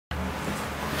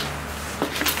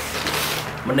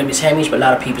My name is Hamish, but a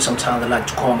lot of people sometimes they like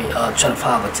to call me 25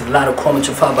 bacteria. A lot of call me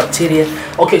 25 bacteria.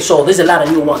 Okay, so there's a lot of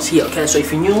new ones here. Okay, so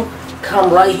if you're new,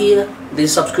 come right here.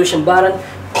 This subscription button.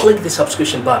 Click the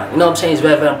subscription button. You know what I'm saying? It's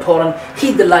very, very important.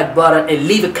 Hit the like button and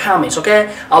leave a comment.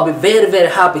 Okay, I'll be very, very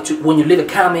happy to when you leave a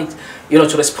comment. You know,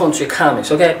 to respond to your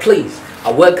comments. Okay, please.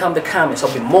 I welcome the comments.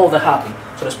 I'll be more than happy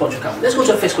to respond to your comments. Let's go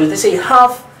to the first question. They say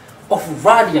half of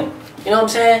radium. You know what I'm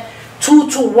saying? 2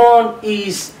 to 1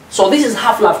 is. So this is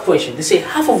half-life question. They say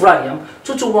half of radium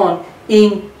 2 to 1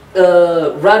 in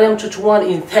radium 2 to 1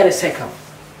 in 30 seconds.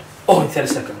 Oh, in 30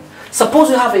 seconds.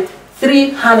 Suppose you have a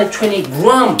 320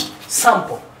 gram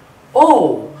sample.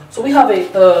 Oh, so we have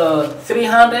a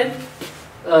 300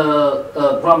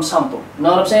 gram sample. You know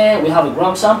what I'm saying? We have a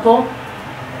gram sample.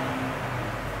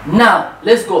 Now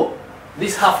let's go.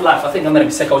 This half-life. I think I'm gonna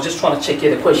be sick. I was just trying to check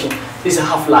here the question. This is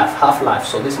half-life. Half-life.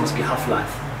 So this must be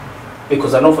half-life.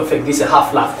 Because I know for a fact this is a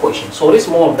half-life question. So this is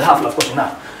more of the half-life question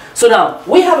now. So now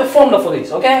we have a formula for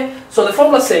this, okay? So the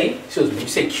formula say, excuse me, you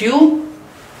say Q.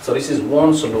 So this is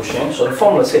one solution. So the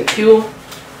formula say Q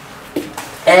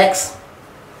X,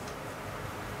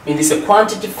 mean this is a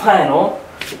quantity final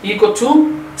equal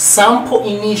to sample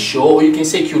initial, or you can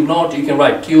say Q naught, you can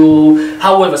write Q.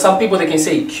 However, some people they can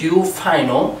say Q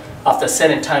final after a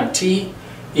certain time T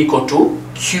equal to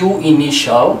Q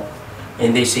initial.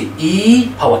 And they say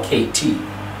E power KT. You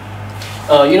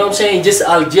know what I'm saying? Just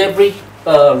algebraic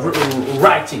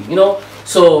writing, you know?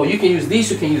 So you can use this,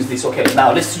 you can use this. Okay,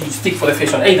 now let's stick for the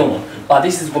first one, either one. But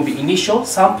this is going to be initial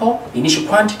sample, initial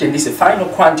quantity, and this is final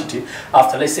quantity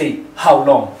after, let's say, how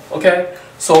long, okay?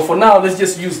 So for now, let's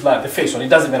just use like the first one. It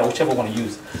doesn't matter whichever one you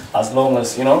use, as long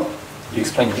as, you know, you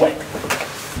explain your work.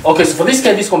 Okay, so for this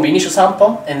case, this is going to be initial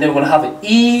sample, and then we're going to have an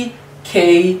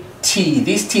EKT.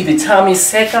 This T determines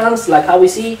seconds, like how we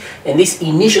see, and this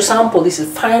initial sample, this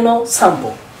is final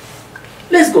sample.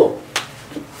 Let's go.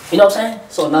 You know what I'm saying?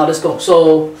 So now let's go.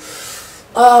 So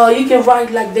you can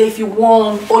write like that if you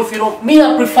want, or if you don't. Me,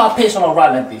 I prefer personal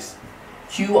write like this.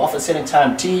 Q of a certain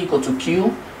time T equal to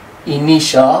Q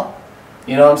initial.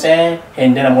 You know what I'm saying?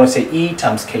 And then I'm going to say E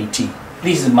times KT.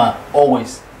 This is my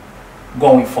always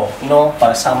going for. You know,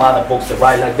 but some other books that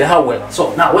write like that. However,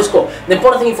 so now let's go. The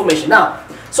important thing information now.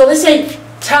 So they say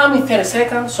time in 30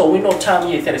 seconds, so we know time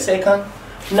here 30 seconds.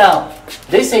 Now,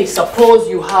 they say suppose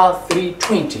you have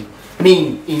 320,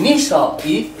 meaning initial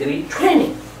is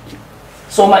 320.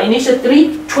 So my initial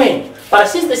 320. But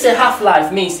since they say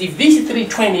half-life means if this is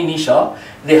 320 initial,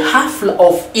 the half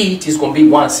of it is going to be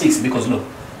 160 because look,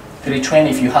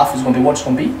 320 if you half is going to be what's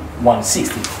going to be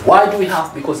 160. Why do we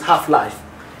have? Because half-life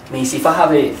means if I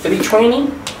have a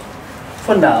 320,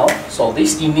 for now, so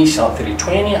this initial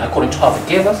 320 according to how they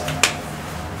gave us,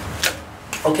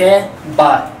 okay,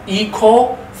 but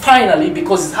equal finally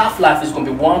because its half-life is going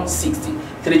to be 160.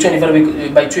 320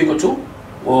 divided by 2 equal to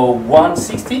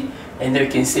 160, and then we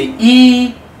can say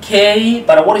EK,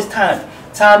 but what is time?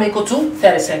 Time equal to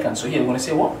 30 seconds. So here we're going to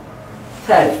say what?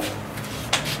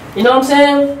 30. You know what I'm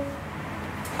saying?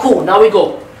 Cool, now we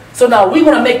go. So now we're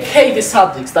going to make K the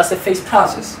subjects. That's the phase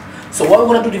process. So what we're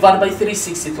going to do, divide by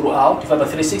 360 throughout, divide by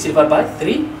 360, divide by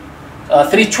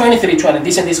 320, 320.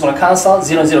 This and this is going to cancel,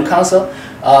 0 and 0 cancel.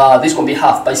 This is going to be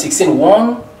half by 16,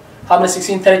 1. How many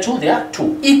 16? 32? They are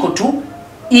 2. Equal to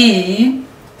E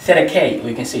 30K. Or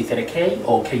you can say 30K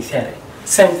or K30.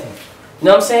 Same thing. You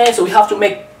know what I'm saying? So we have to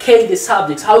make K the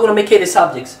subjects. How are we going to make K the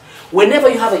subjects? Whenever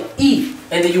you have an E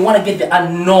and then you want to get the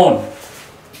unknown,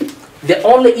 the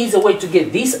only easy way to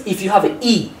get this, if you have an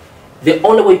E, the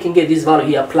only way you can get this value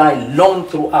here, apply ln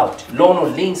throughout. Ln or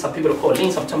ln, some people call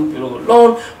ln, sometimes people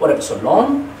call ln, whatever. So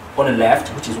ln on the left,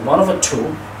 which is 1 over 2,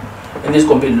 and this is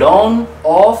going to be ln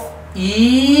of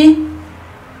E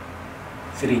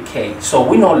 3K. So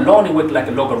we know ln it works like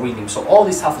a logarithm. So all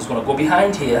this half is going to go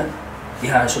behind here,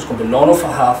 behind. So it's going to be ln of a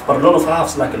half, but ln of a half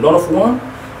is like a ln of 1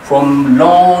 from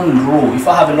ln rule. If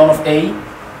I have a ln of A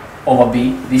over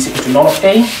B, this is equal to ln of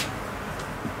A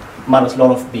minus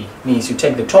ln of B. Means you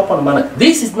take the top one minus.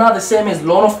 This is not the same as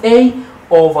ln of A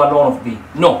over ln of B.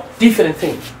 No, different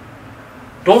thing.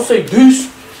 Don't say this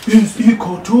is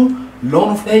equal to ln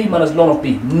of A minus ln of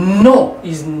B. No,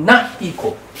 it's not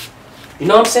equal. You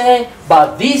know what I'm saying?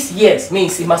 But this, yes,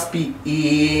 means it must be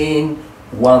in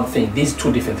one thing. These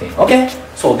two different things. Okay?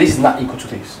 So this is not equal to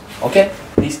this. Okay?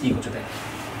 This is equal to that.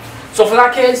 So for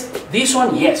that case, this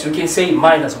one, yes, you can say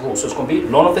minus rho. So it's going to be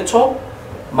ln of the top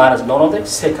minus ln of the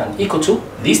second equal to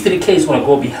this 3K is going to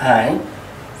go behind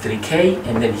 3K,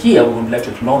 and then here we're going to be left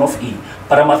with ln of E.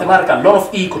 But in mathematical, ln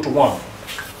of E equal to 1.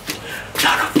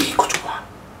 Ln of E equal to 1.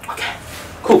 Okay,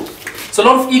 cool. So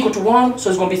ln of E equal to 1, so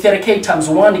it's going to be 30K times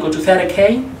 1 equal to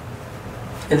 30K.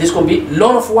 And this is going to be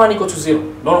ln of 1 equal to 0.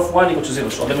 Ln of 1 equal to 0.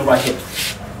 So let me write here.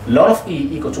 Ln of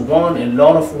e equal to 1 and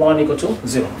ln of 1 equal to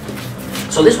 0.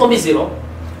 So this is going to be 0.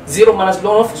 0 minus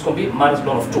ln of is going to be minus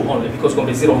ln of 2 only, because it's going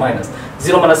to be 0 minus.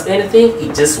 0 minus anything,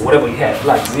 it's just whatever you have.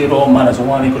 Like 0 minus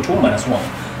 1 equal to minus 1.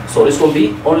 So this is going to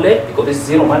be only, because this is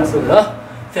 0 minus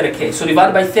 30k. So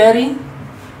divided by 30,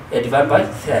 divided by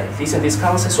 30. This and this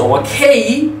cancel. So our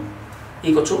k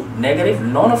equal to negative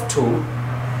ln of 2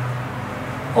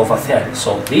 over 30.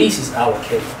 So this is our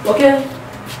k. Okay?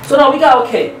 So now we got our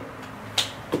k.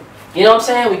 You know what I'm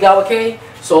saying? We got our k.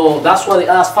 So that's why they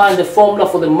ask, find the formula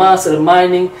for the mass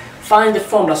remaining. Find the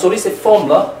formula. So this is a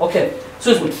formula. Okay.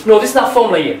 Excuse me. No, this is not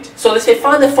formula yet. So they say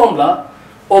find the formula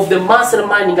of the mass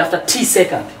remaining after t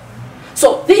second.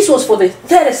 So this was for the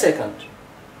 30 second.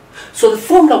 So the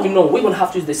formula we know, we're going to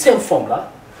have to use the same formula.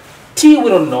 T we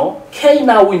don't know. K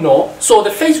now we know. So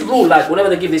the first rule, like whenever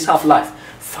they give this half-life,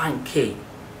 find K.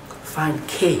 Find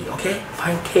K, okay?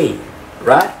 Find K,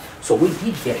 right? So we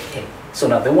did get a K. So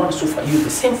now they want us to use the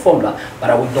same formula,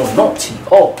 but we don't know T.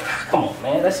 Oh, come on,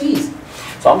 man, that's easy.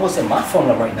 So I'm going to say my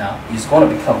formula right now is going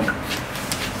to become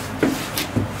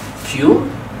Q.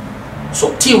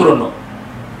 So T we don't know.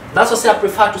 That's why I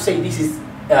prefer to say this is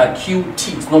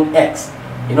QT, it's not X.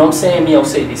 You know what I'm saying? Me, I'll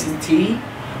say this is T,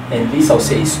 and this I'll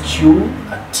say is Q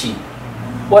at T.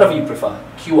 Whatever you prefer.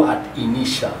 Q at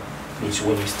initial means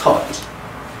when you start.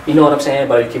 You know what I'm saying?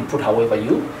 But you can put however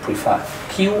you prefer.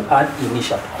 Q at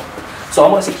initial. So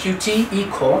I'm going to say QT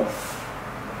equal.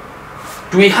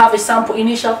 Do we have a sample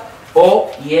initial? Oh,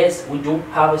 yes, we do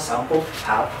have a sample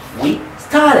how we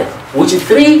started, which is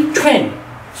 320.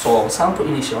 So sample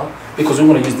initial, because we're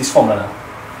going to use this formula now.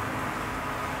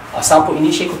 A sample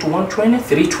initial equal to 120,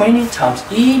 320 times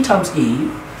E times E.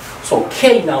 So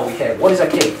K now we have. What is a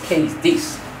K? K is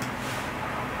this.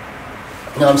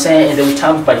 You know what I'm saying? And then we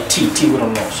times by T. T we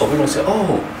don't know. So we're going to say,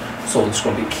 oh, so it's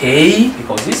going to be K,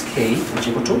 because this K, which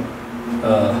equal to,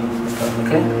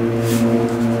 okay.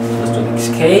 Let's do this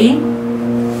K.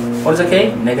 What is a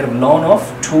K? Negative ln of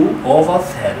 2 over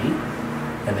 30.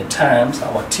 And the times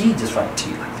our T, just write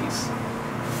T like this.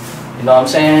 You know what I'm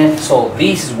saying? So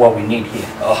this is what we need here.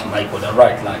 Oh my God, I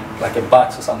write like a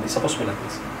box or something. It's supposed to be like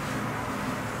this.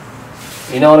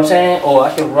 You know what I'm saying? Or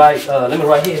I can write, let me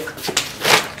write here.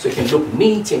 So it can look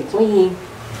neat and clean.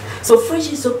 So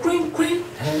fresh is so green.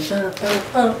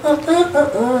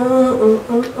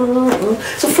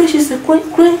 So fresh is so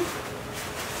green.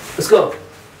 Let's go.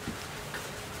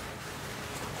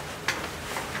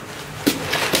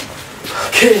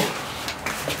 Okay.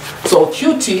 So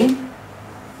QT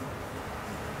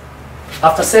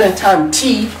after certain time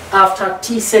T after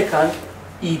T second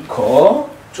equal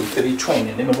to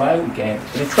 320. Let me write again.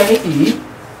 320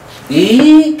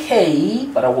 E K,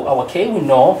 but our K we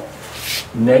know,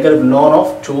 negative ln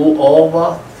of 2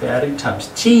 over 30 times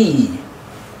T.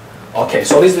 Okay,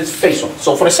 so this is the first one.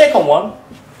 So for the second one,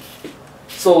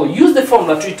 so use the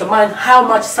formula to determine how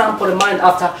much sample remain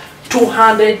after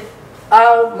 200,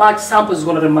 how much sample is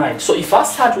going to remain. So if I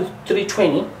start with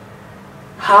 320,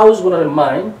 how is going to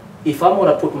remain if I'm going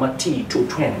to put my T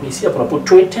 220? You see, I'm going to put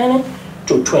 210,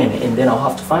 220, and then I'll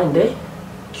have to find the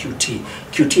QT.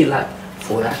 QT like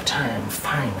for that time,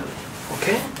 finally.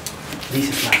 Okay? This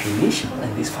is like initial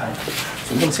and this final.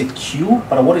 So we're going to say Q,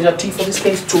 but what is our T for this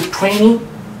case? 220,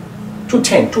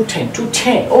 210, 210,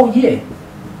 210. Oh, yeah.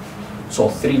 So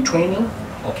 320,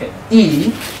 okay.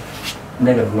 E,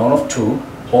 negative ln of 2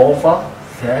 over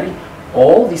 30.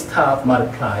 All this stuff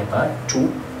multiplied by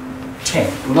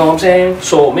 210. You know what I'm saying?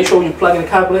 So make sure when you plug in the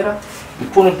calculator, you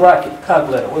put in bracket,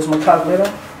 calculator. Where's my calculator?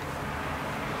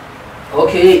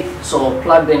 Okay, so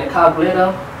plug in the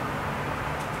calculator.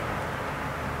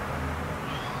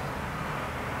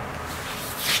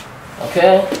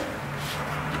 Okay.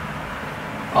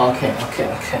 Okay.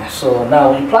 So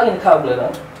now when you plug in the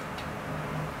calculator,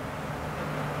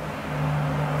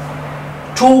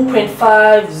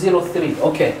 2.503.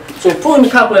 Okay. So you put in the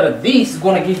calculator, this is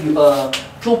going to give you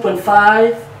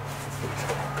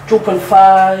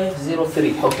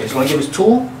 2.503. Okay, it's going to give us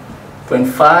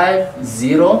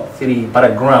 2.503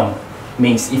 per gram.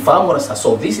 Means if I'm going to start,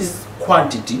 so this is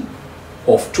quantity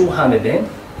of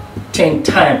 210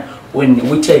 times. When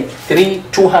we take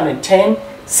 210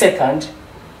 seconds,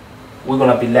 we're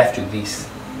going to be left with this.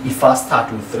 If I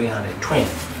start with 320,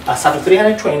 I start with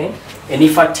 320, and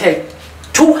if I take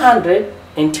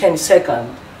 210 seconds,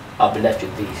 I'll be left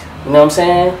with this. You know what I'm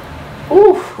saying?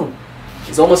 Ooh,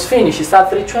 it's almost finished. You start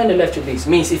 320, left with this.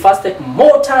 Means if I take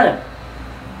more time,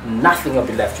 nothing will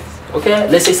be left with. Okay?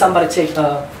 Let's say somebody take,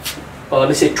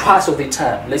 let's say twice of the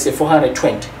time. Let's say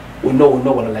 420. We know we're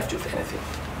not going to left with anything.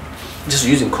 Just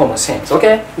using common sense.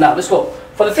 Okay? Now let's go.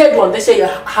 For the third one, they say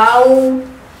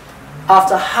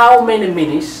after how many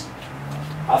minutes?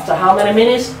 After how many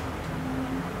minutes?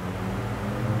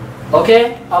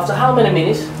 Okay, after how many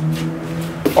minutes?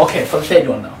 Okay, for the third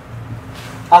one now.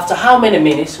 After how many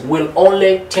minutes will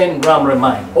only 10 gram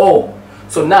remain? Oh,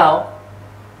 so now,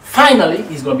 finally,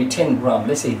 it's going to be 10 gram.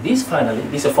 Let's say this finally,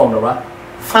 this is a formula.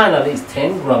 Finally, is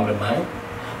 10 gram remain.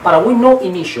 But we know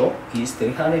initial is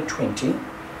 320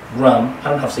 gram. I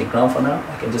don't have to say gram for now.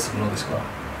 I can just ignore this gram.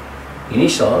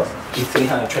 Initial is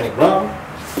 320 gram,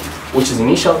 which is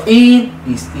initial. E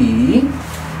is E.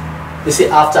 They say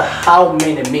after how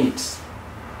many minutes?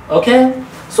 Okay?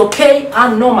 So K,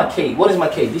 I know my K. What is my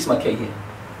K? This is my K here.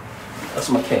 That's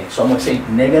my K. So I'm going to say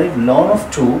negative ln of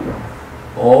 2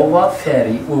 over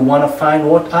 30. We want to find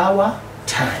what? Our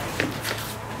time.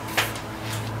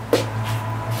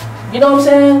 You know what I'm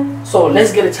saying? So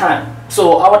let's get a time.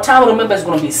 So our time, remember, is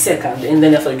going to be second. And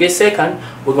then after we get second,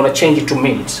 we're going to change it to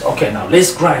minutes. Okay, now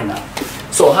let's grind now.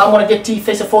 So how I'm going to get T?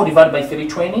 First of all, divided by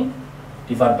 320.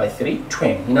 Divided by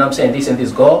 320. You know what I'm saying? This and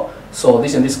this go. So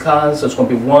this and this cancel. So it's going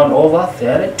to be 1 over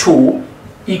 32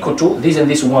 equal to this and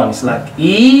this 1. It's like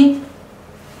E.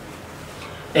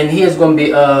 And here is going to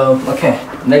be, okay,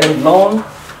 negative ln.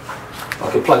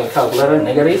 Okay, plug in calculator.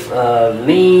 Negative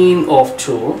ln of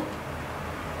 2.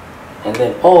 And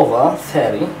then over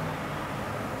 30.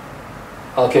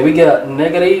 Okay, we get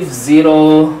negative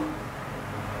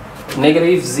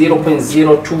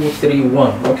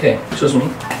 0.0231. Okay, excuse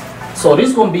me. So this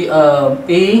is going to be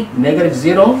A negative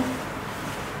 0,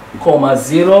 comma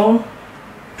 0,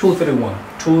 231.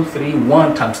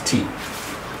 231 times T.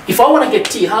 If I want to get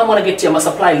T, how am I going to get T? I must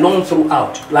apply ln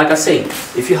throughout. Like I say,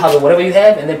 if you have whatever you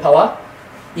have and then power,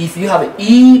 if you have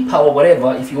E power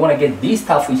whatever, if you want to get this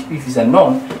stuff, if it's a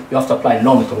known, you have to apply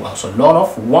ln throughout. So ln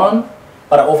of 1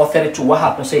 but over 32, what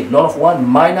happens? Say ln of 1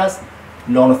 minus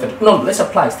ln of 32. No, let's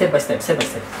apply step by step, step by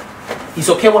step. It's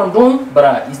okay what I'm doing,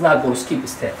 but it's not going to skip a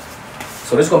step.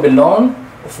 So this is going to be ln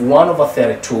of 1 over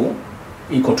 32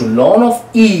 equal to ln of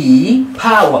E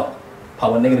power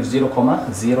negative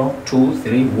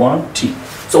 0,0231 T.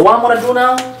 So what I'm going to do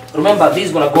now, remember this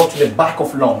is going to go to the back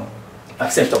of ln.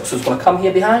 Acceptable. So it's going to come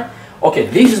here behind. Okay,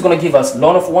 this is going to give us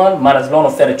ln of 1 minus ln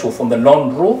of 32 from the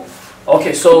ln rule.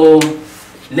 Okay, so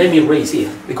let me raise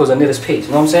here because I need a space.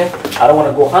 You know what I'm saying? I don't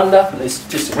want to go under. Let's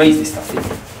just raise this stuff here.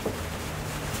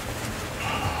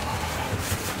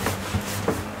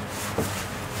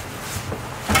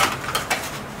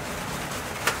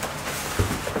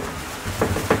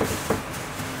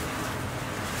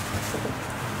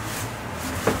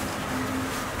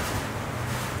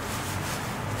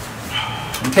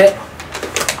 Okay.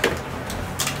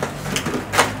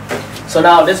 So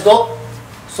now let's go.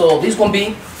 So this is going to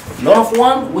be ln of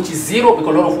 1, which is 0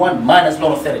 because ln of 1 minus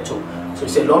ln of 32. So you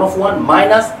say ln of 1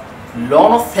 minus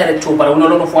ln of 32, but we know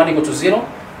ln of 1 equal to 0,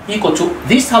 equal to,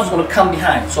 this half is going to come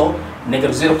behind. So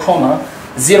negative 0,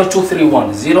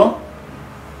 0231,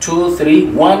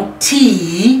 0231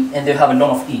 T, and they have a ln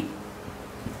of E.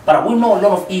 But we know ln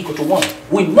of E equal to 1.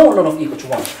 We know ln of E equal to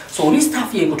 1. So this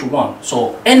stuff here equal to 1.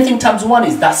 So anything times 1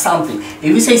 is that something.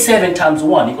 If we say 7 times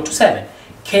 1 equal to 7,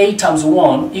 K times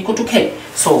 1 equal to K.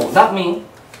 So that means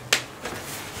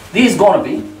this is going to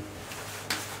be,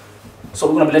 so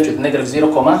we're going to be left with negative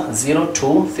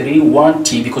 0,0231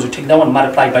 T because you take that one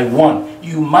multiplied by 1.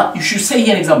 You should say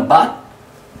here in exam, but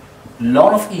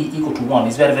ln of E equal to 1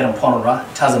 is very, very important, right?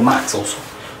 It has a max also.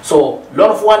 So ln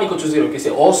of 1 equal to 0. You can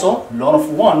say also ln of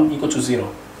 1 equal to 0.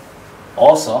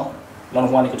 Also ln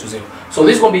of 1 equal to 0. So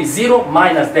this is going to be 0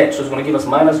 minus that. So it's going to give us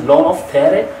minus ln of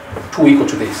 32 equal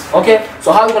to this. Okay.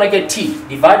 So how are we going to get T?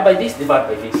 Divide by this, divide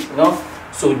by this. You know.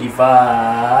 So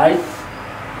divide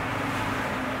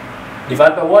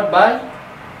by what? By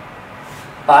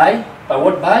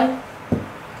what? By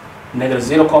negative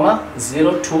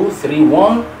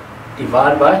 0,0231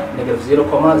 divided by negative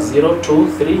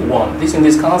 0,0231. This in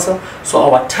this cancel.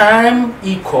 So our time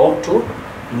equal to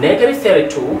negative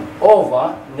 32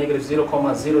 over negative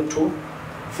 0,0231.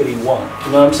 You know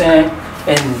what I'm saying?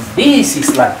 And this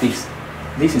is like this.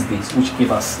 This is this, which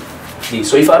give us this.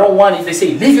 So if I don't want it, they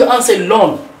say leave your answer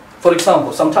alone. For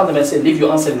example, sometimes they may say leave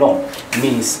your answer alone.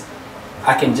 Means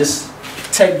I can just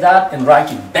take that and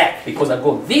write it back because I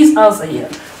got this answer here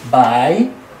by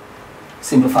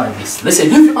simplifying this. Let's say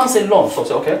leave your answer alone. So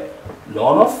say okay,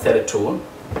 ln of 32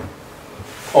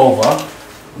 over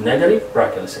negative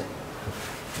bracket. Let's say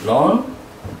ln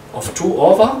of 2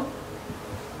 over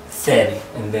 30,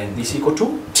 and then this equal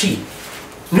to T.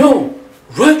 No,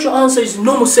 write your answer is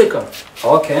normal second.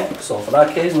 Okay, so for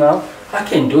that case now I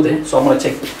can do that. So I'm going to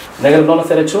take negative ln of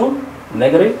 32,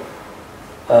 negative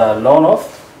ln of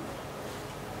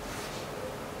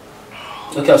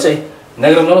Okay, I'll say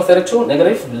negative ln of 32,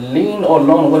 negative lean or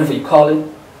ln, whatever you call it,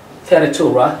 32,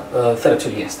 right?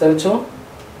 32, yes, 32.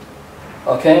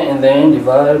 Okay, and then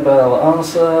divided by our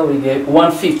answer, we get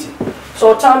 150.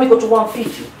 So our time equal to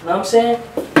 150. You know what I'm saying?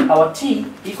 Our t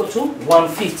equal to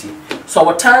 150. So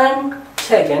our time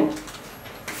taken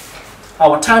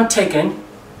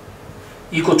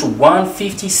equal to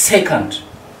 150 seconds.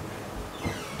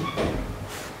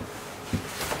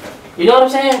 You know what I'm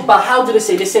saying? But how do they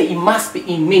say? They say it must be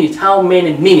in minutes. How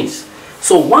many minutes?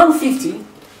 So 150,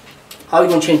 how are you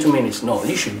going to change to minutes? No,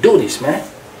 you should do this, man.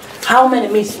 How many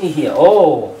minutes in here?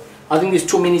 Oh, I think it's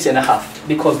 2 minutes and a half.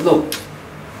 Because look,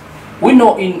 we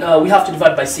know we have to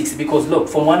divide by 60. Because look,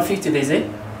 from 150 there's a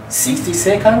 60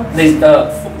 second. There's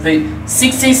the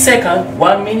 60 second,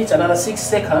 1 minute, another 6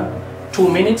 second, 2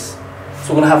 minutes.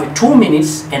 So we're going to have a 2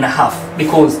 minutes and a half.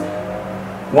 Because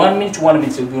 1 minute to 1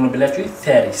 minute, so we're going to be left with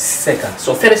 30 seconds.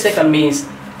 So 30 seconds means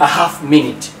a half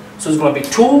minute. So it's going to be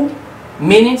 2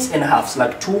 minutes and a half, so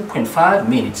like 2.5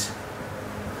 minutes.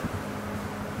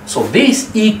 So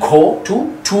this equal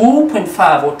to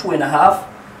 2.5 or 2.5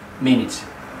 minutes.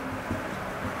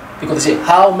 Because they say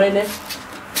how many?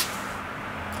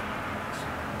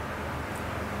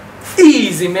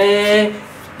 Easy, man.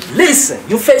 Listen,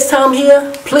 you first time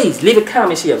here, please leave a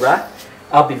comment here, right?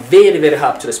 I'll be very, very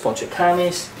happy to respond to your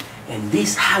comments. And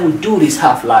this how we do these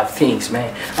half-life things,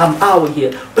 man. I'm out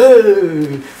here.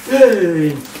 Hey,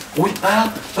 hey. We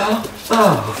out.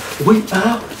 We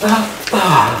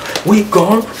out. We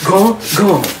gone.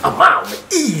 I'm out.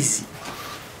 Easy.